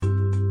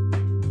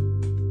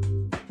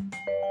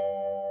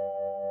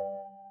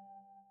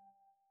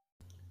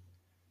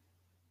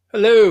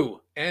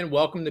Hello, and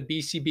welcome to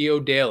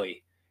BCBO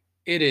Daily.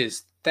 It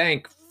is,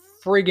 thank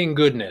friggin'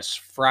 goodness,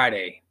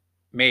 Friday,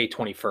 May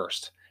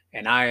 21st,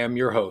 and I am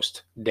your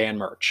host, Dan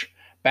Murch,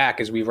 back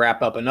as we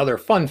wrap up another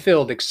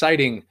fun-filled,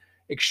 exciting,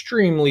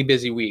 extremely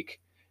busy week,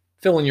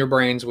 filling your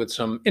brains with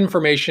some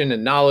information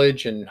and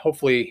knowledge, and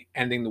hopefully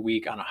ending the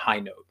week on a high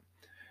note.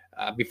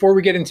 Before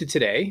we get into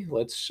today,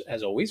 let's,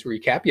 as always,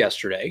 recap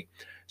yesterday.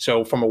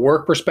 So, from a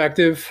work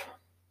perspective,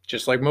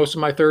 just like most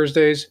of my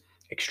Thursdays,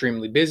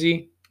 extremely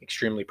busy,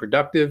 extremely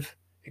productive,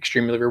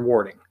 extremely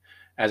rewarding.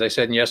 As I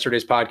said in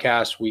yesterday's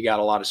podcast, we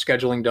got a lot of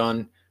scheduling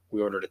done.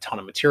 We ordered a ton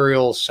of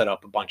materials, set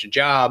up a bunch of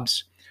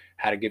jobs,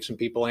 had to give some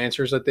people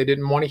answers that they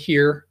didn't want to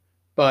hear,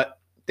 but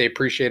they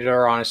appreciated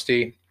our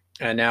honesty.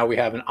 And now we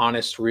have an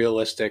honest,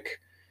 realistic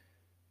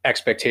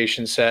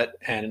expectation set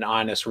and an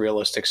honest,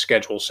 realistic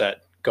schedule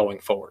set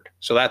going forward.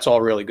 So that's all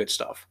really good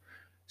stuff.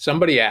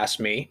 Somebody asked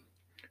me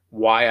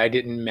why I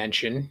didn't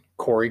mention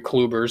Corey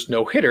Kluber's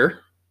no-hitter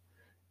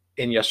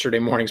in yesterday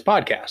morning's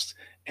podcast.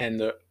 And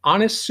the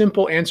honest,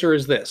 simple answer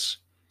is this: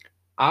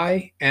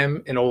 I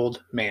am an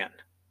old man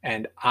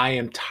and I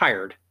am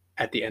tired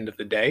at the end of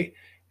the day,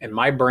 and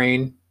my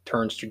brain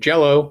turns to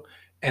jello,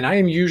 and I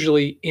am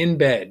usually in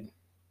bed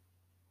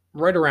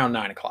right around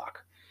 9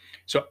 o'clock.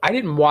 So I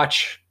didn't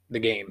watch the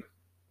game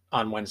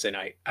on Wednesday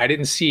night. I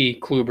didn't see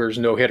Kluber's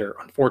no-hitter,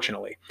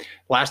 unfortunately.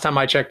 Last time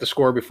I checked the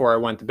score before I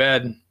went to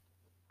bed,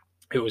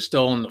 it was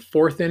still in the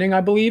fourth inning,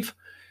 I believe.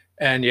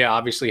 And yeah,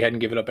 obviously hadn't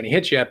given up any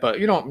hits yet, but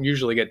you don't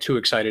usually get too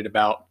excited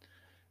about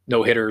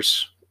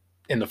no-hitters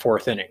in the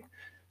fourth inning.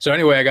 So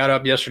anyway, I got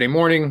up yesterday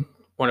morning,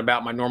 went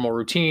about my normal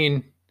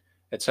routine,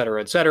 et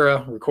cetera,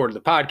 recorded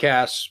the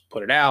podcast,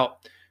 put it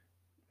out,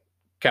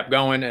 kept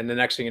going. And the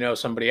next thing you know,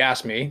 somebody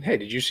asked me, hey,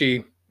 did you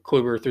see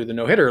Kluber through the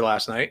no-hitter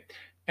last night?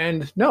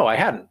 And no, I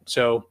hadn't.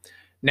 So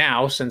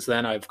now, since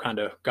then, I've kind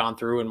of gone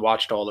through and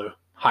watched all the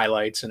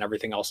highlights and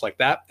everything else like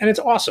that. And it's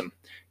awesome.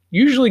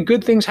 Usually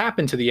good things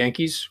happen to the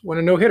Yankees when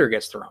a no-hitter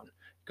gets thrown.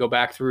 Go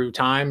back through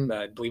time,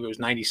 I believe it was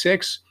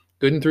 96,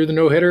 good and through the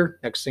no-hitter.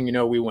 Next thing you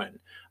know, we win.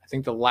 I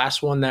think the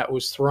last one that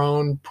was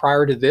thrown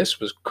prior to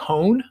this was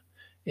Cone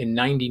in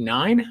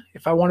 99,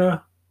 if I want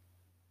to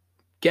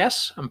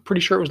guess. I'm pretty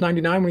sure it was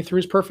 99 when he threw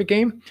his perfect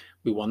game.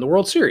 We won the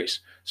World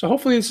Series. So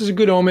hopefully this is a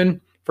good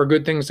omen for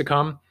good things to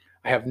come.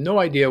 I have no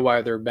idea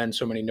why there have been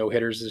so many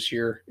no-hitters this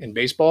year in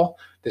baseball.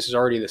 This is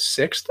already the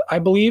sixth, I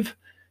believe,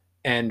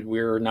 and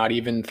we're not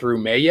even through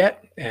May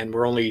yet. And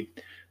we're only,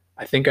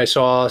 I think I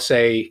saw,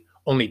 say,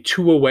 only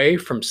 2 away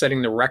from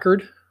setting the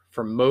record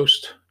for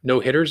most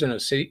no-hitters in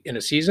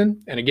a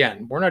season. And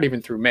again, we're not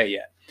even through May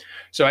yet.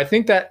 So I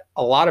think that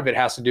a lot of it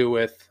has to do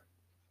with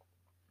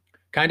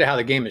kind of how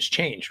the game has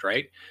changed,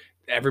 right?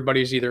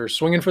 Everybody's either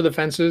swinging for the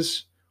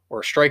fences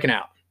or striking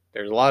out.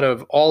 There's a lot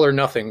of all or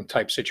nothing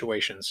type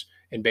situations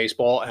in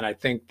baseball, and I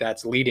think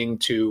that's leading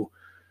to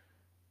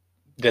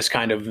this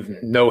kind of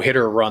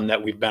no-hitter run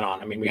that we've been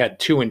on. I mean, we had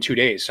 2 in 2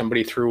 days.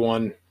 Somebody threw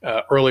one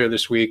earlier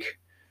this week.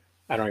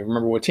 I don't even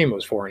remember what team it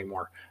was for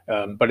anymore,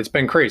 but it's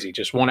been crazy.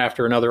 Just one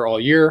after another all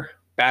year.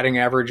 Batting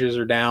averages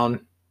are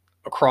down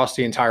across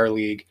the entire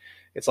league.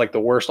 It's like the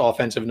worst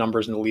offensive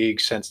numbers in the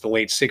league since the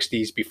late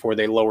 60s before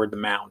they lowered the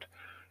mound.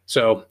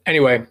 So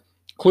anyway,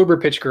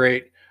 Kluber pitched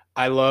great.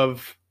 I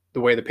love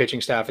the way the pitching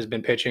staff has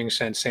been pitching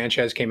since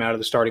Sanchez came out of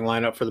the starting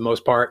lineup for the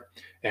most part,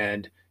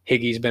 and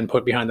Higgy's been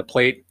put behind the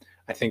plate.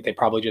 I think they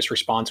probably just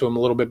respond to him a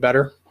little bit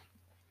better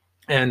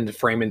and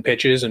frame in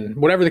pitches and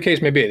whatever the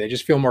case may be. They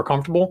just feel more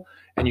comfortable,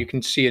 and you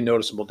can see a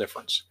noticeable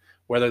difference.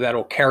 Whether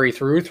that'll carry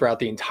throughout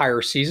the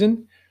entire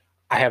season,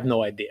 I have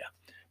no idea.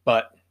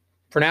 But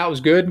for now, it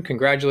was good.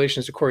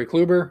 Congratulations to Corey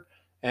Kluber,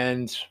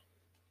 and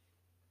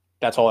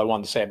that's all I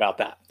wanted to say about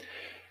that.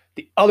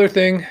 The other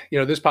thing,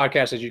 this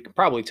podcast, as you can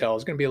probably tell,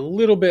 is going to be a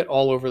little bit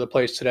all over the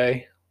place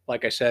today.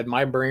 Like I said,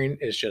 my brain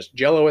is just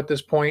jello at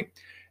this point.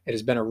 It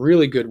has been a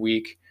really good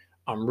week.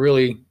 I'm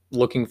really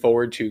looking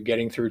forward to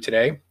getting through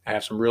today. I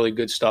have some really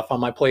good stuff on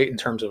my plate in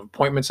terms of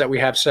appointments that we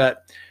have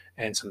set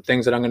and some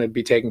things that I'm going to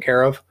be taking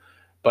care of.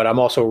 But I'm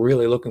also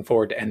really looking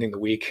forward to ending the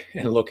week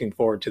and looking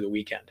forward to the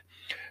weekend.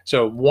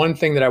 So one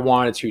thing that I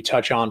wanted to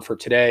touch on for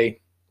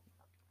today,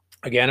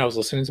 again, I was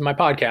listening to my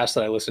podcast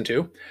that I listened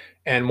to,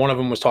 and one of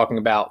them was talking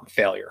about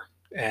failure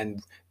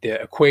and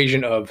the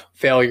equation of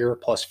failure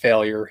plus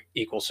failure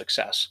equals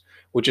success,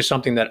 which is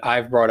something that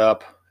I've brought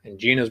up and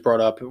Gina's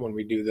brought up when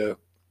we do the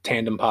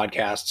tandem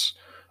podcasts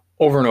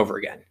over and over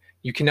again.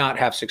 You cannot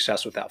have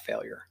success without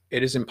failure.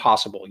 It is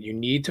impossible. You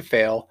need to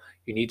fail.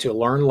 You need to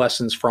learn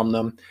lessons from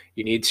them.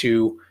 You need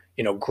to,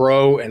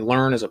 grow and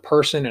learn as a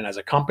person and as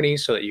a company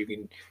so that you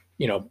can,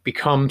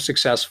 become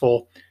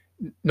successful.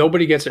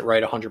 Nobody gets it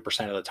right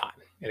 100% of the time.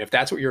 And if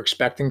that's what you're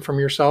expecting from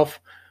yourself,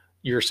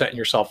 you're setting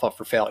yourself up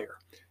for failure.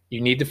 You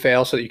need to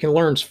fail so that you can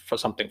learn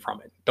something from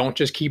it. Don't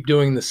just keep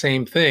doing the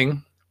same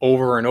thing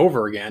over and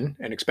over again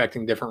and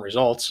expecting different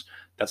results.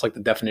 That's like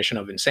the definition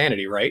of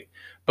insanity, right?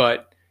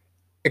 But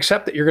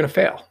accept that you're going to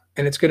fail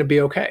and it's going to be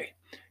okay.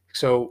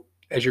 So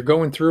as you're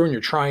going through and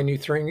you're trying new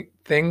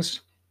things,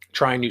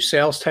 trying new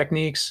sales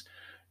techniques,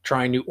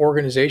 trying new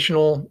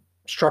organizational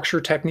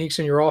structure techniques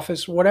in your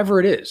office, whatever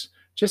it is.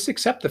 Just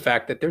accept the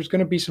fact that there's going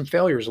to be some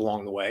failures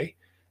along the way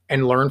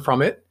and learn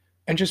from it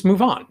and just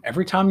move on.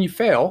 Every time you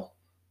fail,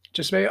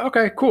 just say,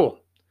 okay, cool.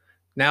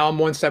 Now I'm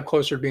one step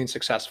closer to being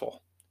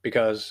successful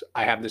because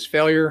I have this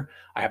failure.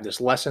 I have this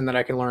lesson that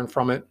I can learn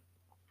from it.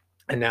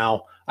 And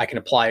now I can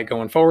apply it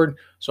going forward.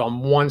 So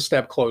I'm one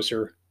step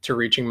closer to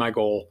reaching my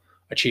goal,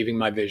 achieving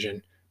my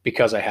vision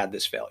because I had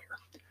this failure.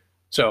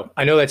 So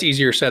I know that's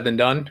easier said than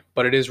done,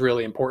 but it is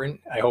really important.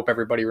 I hope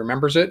everybody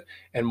remembers it.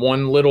 And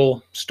one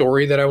little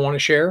story that I want to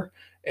share,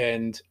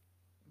 and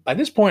by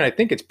this point, I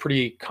think it's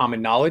pretty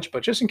common knowledge,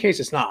 but just in case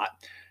it's not,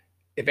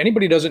 if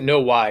anybody doesn't know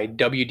why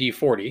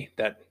WD-40,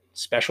 that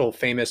special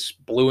famous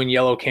blue and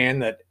yellow can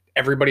that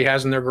everybody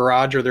has in their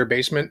garage or their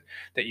basement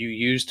that you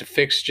use to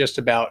fix just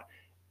about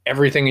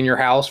everything in your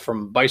house,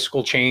 from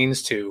bicycle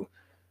chains to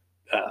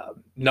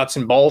nuts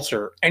and bolts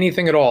or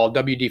anything at all,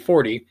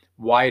 WD-40,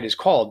 why it is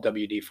called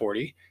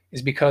WD-40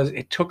 is because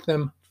it took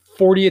them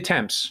 40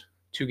 attempts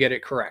to get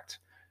it correct.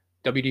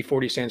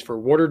 WD-40 stands for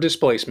water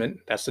displacement,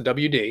 that's the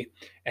WD,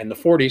 and the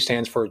 40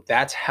 stands for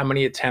that's how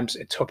many attempts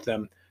it took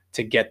them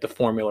to get the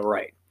formula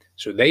right.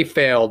 So they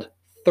failed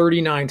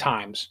 39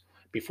 times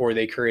before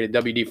they created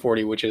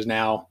WD-40, which is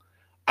now,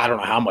 I don't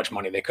know how much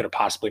money they could have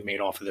possibly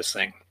made off of this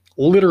thing.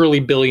 Literally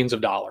billions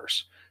of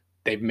dollars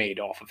they've made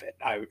off of it.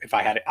 If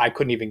I had it, I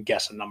couldn't even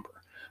guess a number.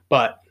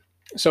 But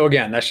so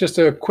again, that's just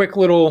a quick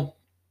little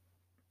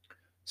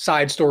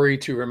side story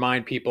to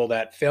remind people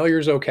that failure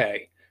is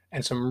okay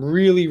and some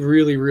really,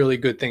 really, really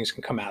good things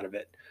can come out of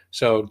it.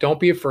 So don't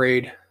be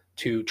afraid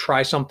to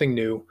try something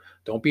new.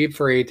 Don't be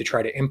afraid to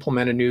try to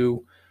implement a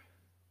new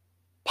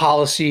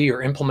policy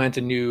or implement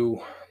a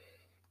new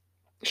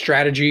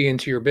strategy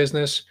into your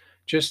business.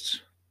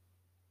 Just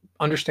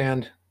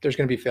understand there's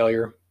going to be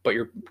failure, but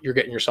you're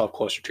getting yourself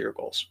closer to your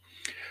goals.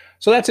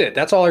 So that's it.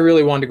 That's all I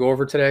really wanted to go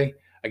over today.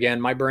 Again,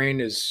 my brain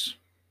is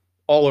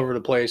all over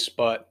the place,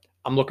 but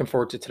I'm looking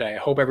forward to today. I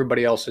hope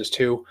everybody else is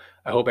too.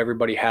 I hope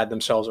everybody had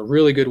themselves a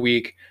really good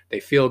week. They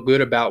feel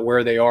good about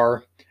where they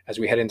are as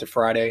we head into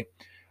Friday.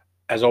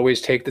 As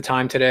always, take the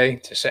time today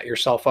to set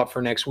yourself up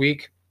for next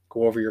week.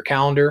 Go over your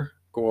calendar,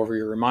 go over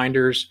your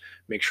reminders,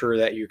 make sure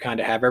that you kind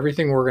of have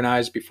everything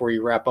organized before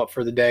you wrap up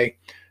for the day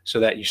so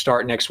that you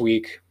start next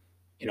week,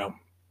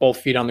 both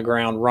feet on the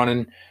ground,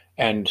 running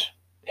and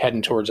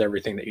heading towards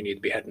everything that you need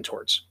to be heading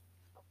towards.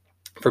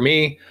 For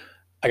me,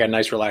 I got a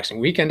nice relaxing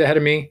weekend ahead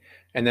of me.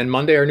 And then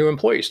Monday, our new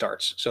employee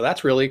starts. So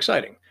that's really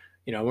exciting.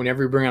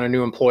 Whenever you bring on a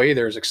new employee,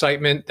 there's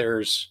excitement.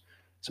 There's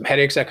some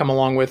headaches that come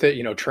along with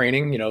it,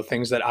 training,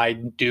 things that I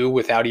do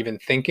without even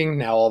thinking.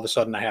 Now, all of a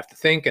sudden I have to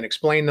think and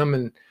explain them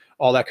and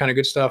all that kind of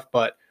good stuff.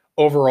 But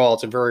overall,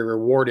 it's a very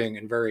rewarding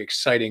and very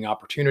exciting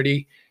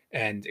opportunity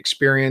and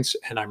experience.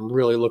 And I'm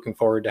really looking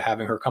forward to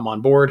having her come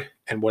on board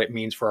and what it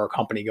means for our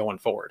company going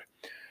forward.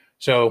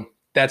 So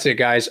that's it,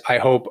 guys. I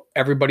hope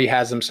everybody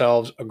has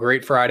themselves a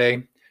great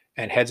Friday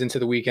and heads into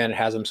the weekend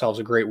and has themselves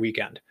a great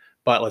weekend.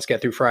 But let's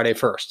get through Friday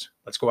first.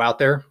 Let's go out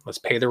there. Let's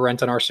pay the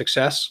rent on our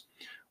success.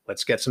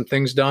 Let's get some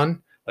things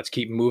done. Let's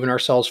keep moving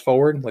ourselves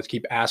forward. Let's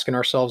keep asking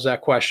ourselves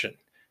that question.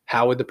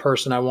 How would the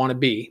person I want to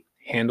be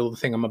handle the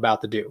thing I'm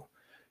about to do?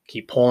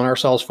 Keep pulling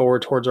ourselves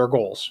forward towards our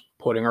goals,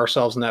 putting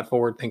ourselves in that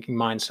forward thinking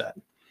mindset.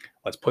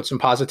 Let's put some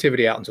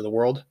positivity out into the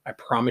world. I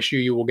promise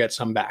you will get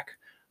some back.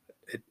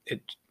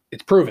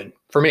 It's proven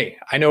for me.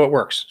 I know it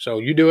works. So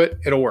you do it,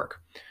 it'll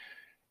work.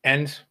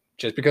 And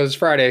just because it's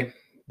Friday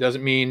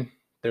doesn't mean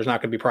there's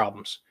not going to be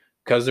problems,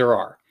 because there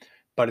are,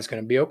 but it's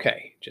going to be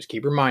okay. Just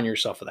keep reminding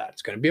yourself of that.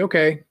 It's going to be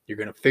okay. You're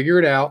going to figure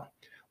it out.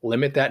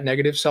 Limit that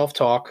negative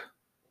self-talk.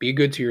 Be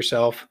good to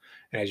yourself.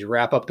 And as you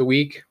wrap up the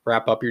week,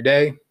 wrap up your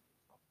day,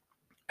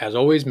 as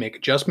always, make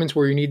adjustments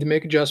where you need to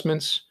make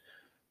adjustments,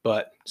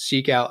 but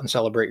seek out and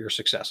celebrate your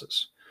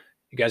successes.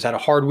 You guys had a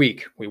hard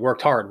week. We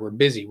worked hard. We're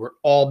busy. We're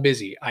all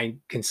busy. I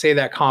can say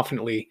that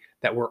confidently,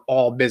 that we're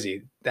all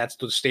busy. That's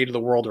the state of the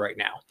world right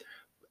now.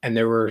 And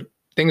there were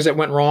things that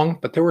went wrong,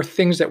 but there were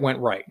things that went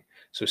right.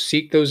 So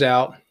seek those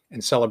out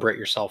and celebrate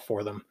yourself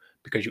for them,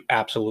 because you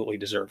absolutely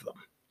deserve them.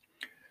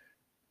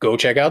 Go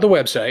check out the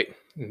website.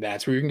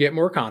 That's where you can get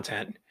more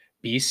content.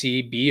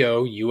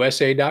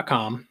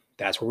 BCBOUSA.com.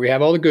 That's where we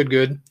have all the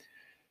good.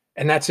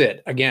 And that's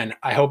it. Again,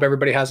 I hope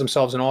everybody has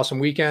themselves an awesome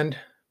weekend.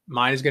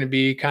 Mine is going to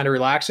be kind of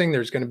relaxing.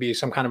 There's going to be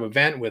some kind of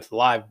event with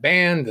live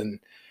band and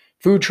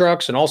food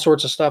trucks and all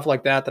sorts of stuff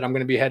like that I'm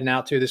going to be heading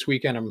out to this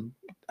weekend.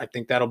 I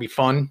think that'll be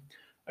fun.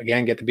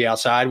 Again, get to be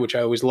outside, which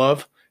I always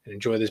love, and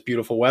enjoy this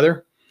beautiful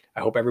weather.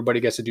 I hope everybody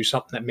gets to do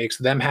something that makes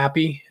them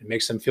happy and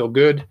makes them feel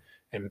good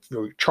and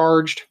feel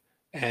charged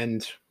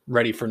and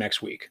ready for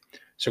next week.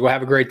 So go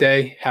have a great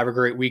day. Have a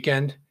great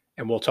weekend,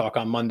 and we'll talk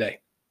on Monday.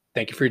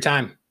 Thank you for your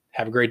time.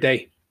 Have a great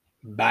day.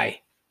 Bye.